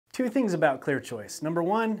two things about Clear Choice. Number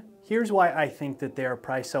one, here's why I think that they're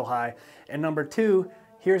priced so high. And number two,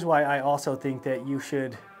 here's why I also think that you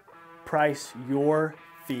should price your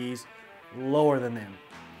fees lower than them,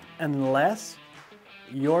 unless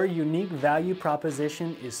your unique value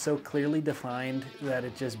proposition is so clearly defined that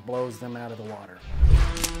it just blows them out of the water.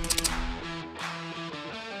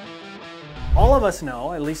 All of us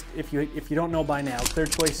know, at least if you don't know by now, Clear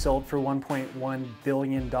Choice sold for $1.1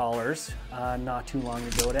 billion not too long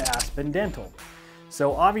ago to Aspen Dental.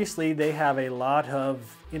 So obviously they have a lot of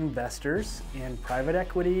investors and private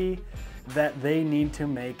equity that they need to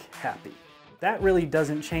make happy. That really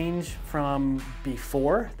doesn't change from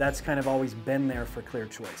before. That's kind of always been there for Clear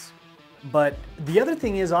Choice. But the other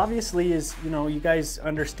thing is, obviously, is, you know, you guys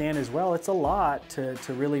understand as well, it's a lot to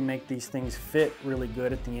really make these things fit really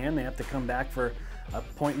good at the end. They have to come back for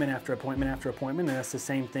appointment after appointment after appointment, and that's the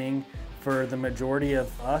same thing for the majority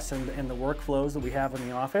of us and the workflows that we have in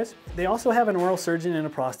the office. They also have an oral surgeon and a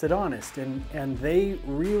prosthodontist, and they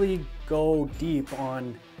really go deep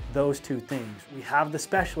on those two things. We have the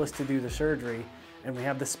specialist to do the surgery, and we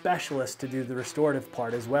have the specialist to do the restorative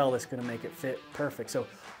part as well that's going to make it fit perfect. So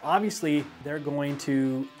obviously they're going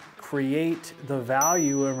to create the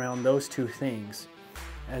value around those two things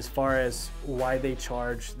as far as why they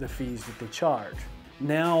charge the fees that they charge.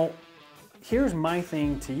 Now, here's my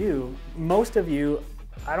thing to you. Most of you,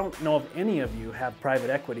 I don't know if any of you have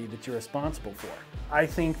private equity that you're responsible for. I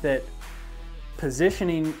think that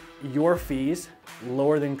positioning your fees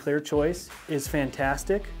lower than Clear Choice is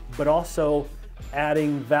fantastic, but also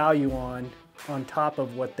adding value on top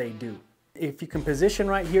of what they do. If you can position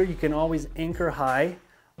right here, you can always anchor high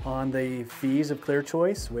on the fees of Clear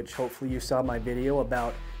Choice, which hopefully you saw my video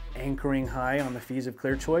about anchoring high on the fees of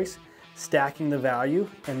Clear Choice, stacking the value,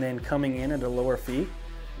 and then coming in at a lower fee.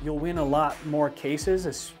 You'll win a lot more cases,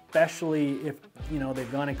 especially if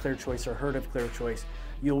they've gone in Clear Choice or heard of Clear Choice.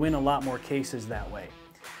 You'll win a lot more cases that way.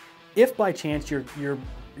 If by chance you're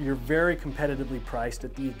very competitively priced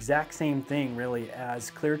at the exact same thing really as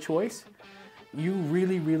Clear Choice, you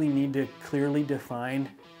really need to clearly define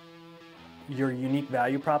your unique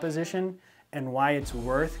value proposition and why it's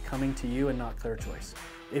worth coming to you and not Clear Choice.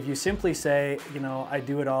 If you simply say, I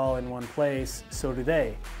do it all in one place, so do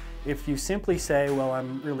they. If you simply say, well,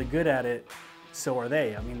 I'm really good at it, so are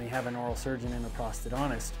they. I mean, they have an oral surgeon and a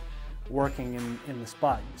prosthodontist working in the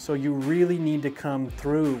spot. So you really need to come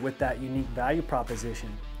through with that unique value proposition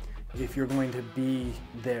if you're going to be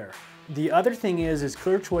there. The other thing is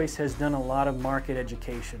Clear Choice has done a lot of market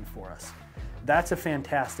education for us. That's a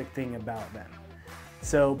fantastic thing about them.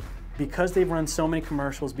 So because they've run so many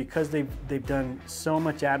commercials, because they've done so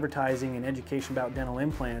much advertising and education about dental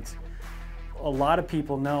implants, a lot of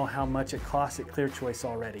people know how much it costs at Clear Choice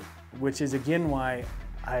already, which is again why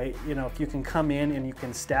if you can come in and you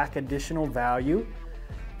can stack additional value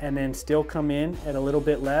and then still come in at a little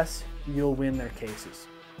bit less, you'll win their cases.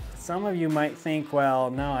 Some of you might think,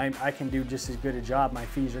 well, no, I can do just as good a job. My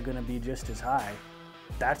fees are going to be just as high.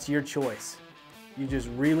 That's your choice. You just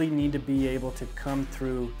really need to be able to come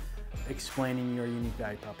through explaining your unique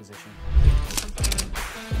value proposition.